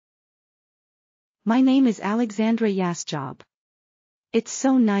My name is Alexandra Jastrzab. It's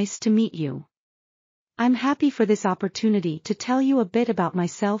so nice to meet you. I'm happy for this opportunity to tell you a bit about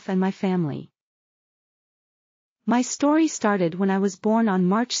myself and my family. My story started when I was born on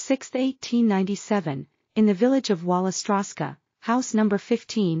March 6, 1897, in the village of Wałostrzawska, house number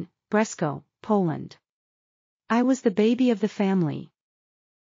 15, Brzesko, Poland. I was the baby of the family.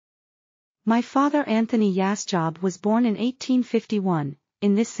 My father Anthony Jastrzab was born in 1851,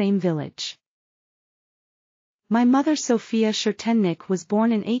 in this same village. My mother Sofia Siertennik was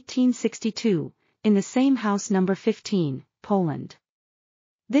born in 1862, in the same house number 15, Poland.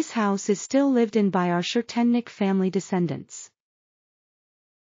 This house is still lived in by our Siertennik family descendants.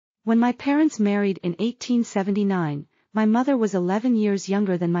 When my parents married in 1879, my mother was 11 years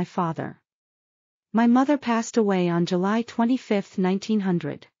younger than my father. My mother passed away on July 25,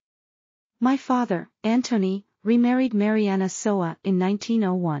 1900. My father, Antony, remarried Mariana Soa in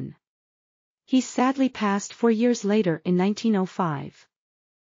 1901. He sadly passed 4 years later in 1905.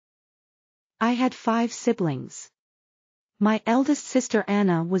 I had 5 siblings. My eldest sister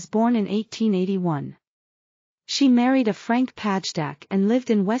Anna was born in 1881. She married a Frank Pajdak and lived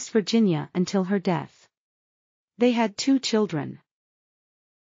in West Virginia until her death. They had 2 children.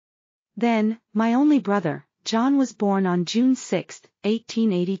 Then, my only brother, John, was born on June 6,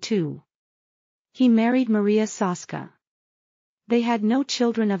 1882. He married Maria Saska. They had no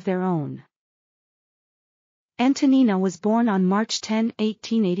children of their own. Antonina was born on March 10,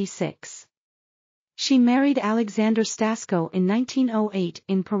 1886. She married Alexander Stasko in 1908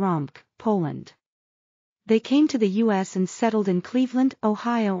 in Porąbka, Poland. They came to the U.S. and settled in Cleveland,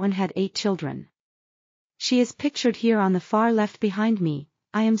 Ohio and had 8 children. She is pictured here on the far left behind me.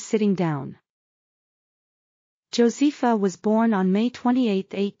 I am sitting down. Josefa was born on May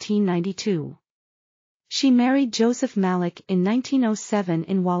 28, 1892. She married Joseph Malik in 1907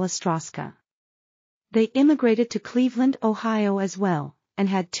 in Wałostrzawska. They immigrated to Cleveland, Ohio as well, and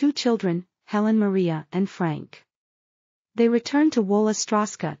had 2 children, Helen Maria and Frank. They returned to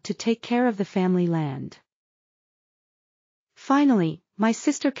Wałostrzawska to take care of the family land. Finally, my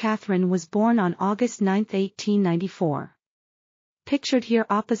sister Catherine was born on August 9, 1894. Pictured here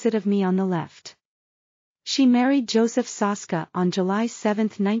opposite of me on the left. She married Joseph Saska on July 7,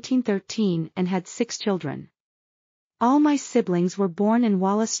 1913 and had 6 children. All my siblings were born in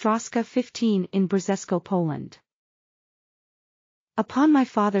Wałostrzawska 15 in Brzesko, Poland. Upon my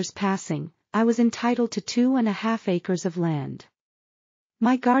father's passing, I was entitled to 2.5 acres of land.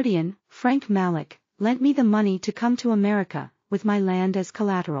 My guardian, Frank Malik, lent me the money to come to America, with my land as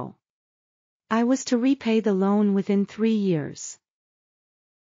collateral. I was to repay the loan within 3 years.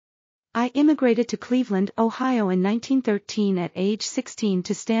 I immigrated to Cleveland, Ohio in 1913 at age 16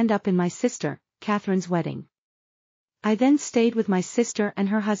 to stand up in my sister, Catherine's wedding. I then stayed with my sister and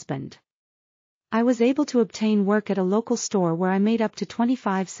her husband. I was able to obtain work at a local store where I made up to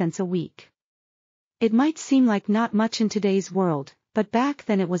 25 cents a week. It might seem like not much in today's world, but back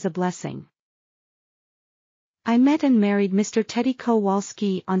then it was a blessing. I met and married Mr. Teddy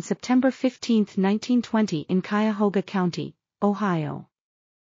Kowalski on September 15, 1920 in Cuyahoga County, Ohio.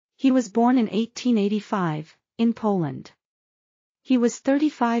 He was born in 1885, in Poland. He was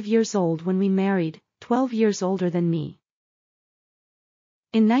 35 years old when we married, 12 years older than me.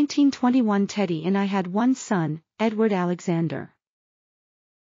 In 1921 Teddy and I had 1 son, Edward Alexander.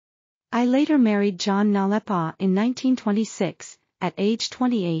 I later married John Nalepa in 1926, at age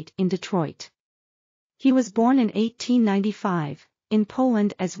 28 in Detroit. He was born in 1895, in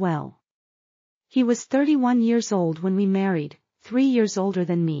Poland as well. He was 31 years old when we married, 3 years older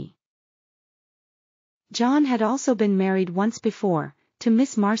than me. John had also been married once before, to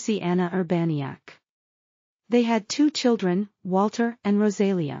Miss Marcy Anna Urbaniak. They had 2 children, Walter and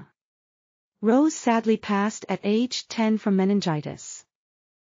Rosalia. Rose sadly passed at age 10 from meningitis.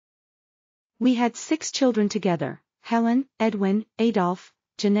 We had 6 children together, Helen, Edwin, Adolphe,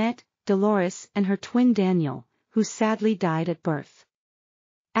 Jeanette, Dolores and her twin Daniel, who sadly died at birth.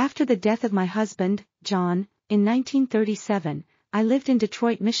 After the death of my husband, John, in 1937, I lived in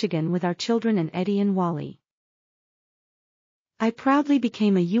Detroit, Michigan with our children and Eddie and Wally. I proudly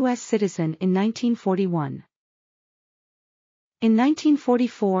became a U.S. citizen in 1941. In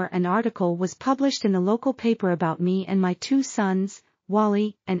 1944 an article was published in the local paper about me and my 2 sons,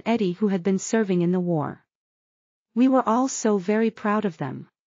 Wally and Eddie, who had been serving in the war. We were all so very proud of them.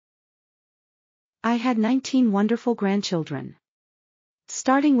 I had 19 wonderful grandchildren.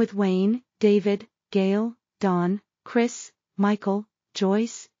 Starting with Wayne, David, Gail, Dawn, Chris, Michael,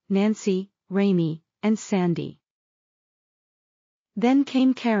 Joyce, Nancy, Raimi, and Sandy. Then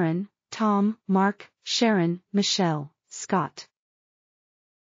came Karen, Tom, Mark, Sharon, Michelle, Scott.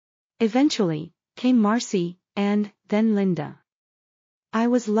 Eventually, came Marcy, and, then Linda. I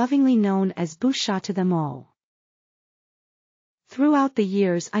was lovingly known as Boucha to them all. Throughout the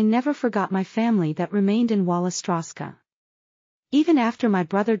years I never forgot my family that remained in Wałostrzałka. Even after my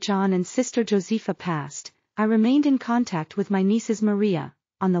brother John and sister Josepha passed, I remained in contact with my nieces Maria,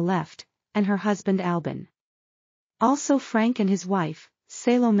 on the left, and her husband Albin. Also Frank and his wife,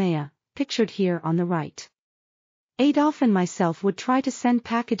 Salomea, pictured here on the right. Adolf and myself would try to send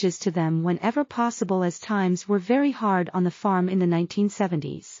packages to them whenever possible, as times were very hard on the farm in the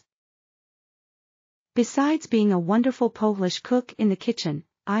 1970s. Besides being a wonderful Polish cook in the kitchen,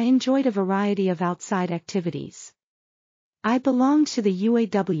 I enjoyed a variety of outside activities. I belonged to the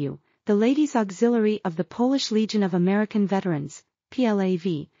UAW, the Ladies' Auxiliary of the Polish Legion of American Veterans,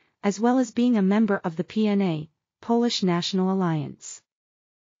 PLAV, as well as being a member of the PNA, Polish National Alliance.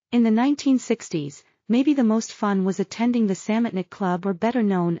 In the 1960s, maybe the most fun was attending the Samotnik Club, or better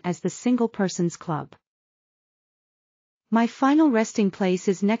known as the Single Persons Club. My final resting place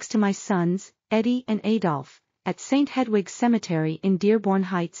is next to my sons, Eddie and Adolf, at St. Hedwig's Cemetery in Dearborn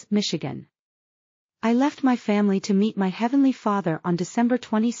Heights, Michigan. I left my family to meet my Heavenly Father on December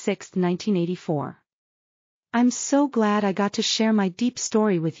 26, 1984. I'm so glad I got to share my deep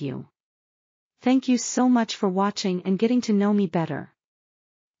story with you. Thank you so much for watching and getting to know me better.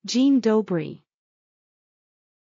 Jean Dobry.